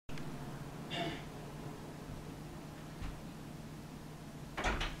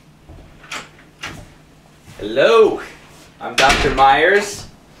Hello, I'm Dr. Myers.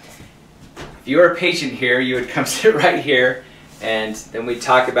 If you were a patient here, you would come sit right here and then we'd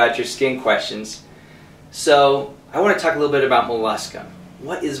talk about your skin questions. So I want to talk a little bit about molluscum.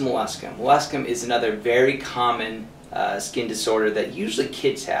 What is molluscum? Molluscum is another very common skin disorder that usually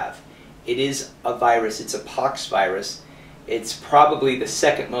kids have. It is a virus. It's a pox virus. It's probably the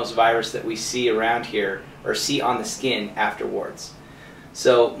second most virus that we see around here or see on the skin after warts.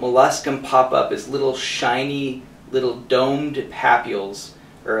 So molluscum pop up as little shiny, little domed papules,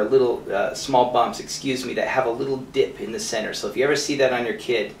 or little small bumps, excuse me, that have a little dip in the center. So if you ever see that on your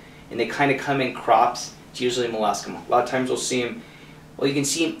kid and they kind of come in crops, it's usually molluscum. A lot of times we'll see them, well, you can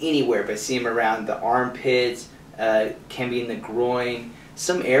see them anywhere, but see them around the armpits, can be in the groin.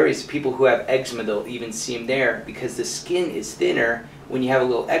 Some areas, people who have eczema, they'll even see them there because the skin is thinner when you have a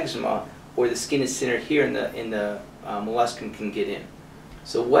little eczema, or the skin is thinner here and the molluscum can get in.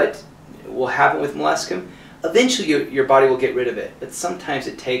 So what will happen with molluscum? Eventually your body will get rid of it, but sometimes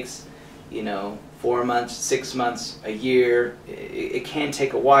it takes, 4 months, 6 months, a year. It can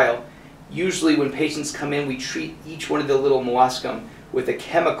take a while. Usually when patients come in, we treat each one of the little molluscum with a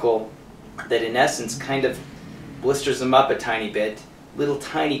chemical that in essence kind of blisters them up a tiny bit, little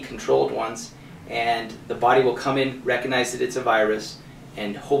tiny controlled ones, and the body will come in, recognize that it's a virus,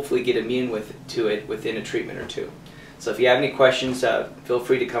 and hopefully get immune to it within a treatment or two. So if you have any questions, feel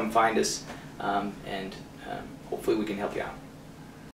free to come find us, and hopefully we can help you out.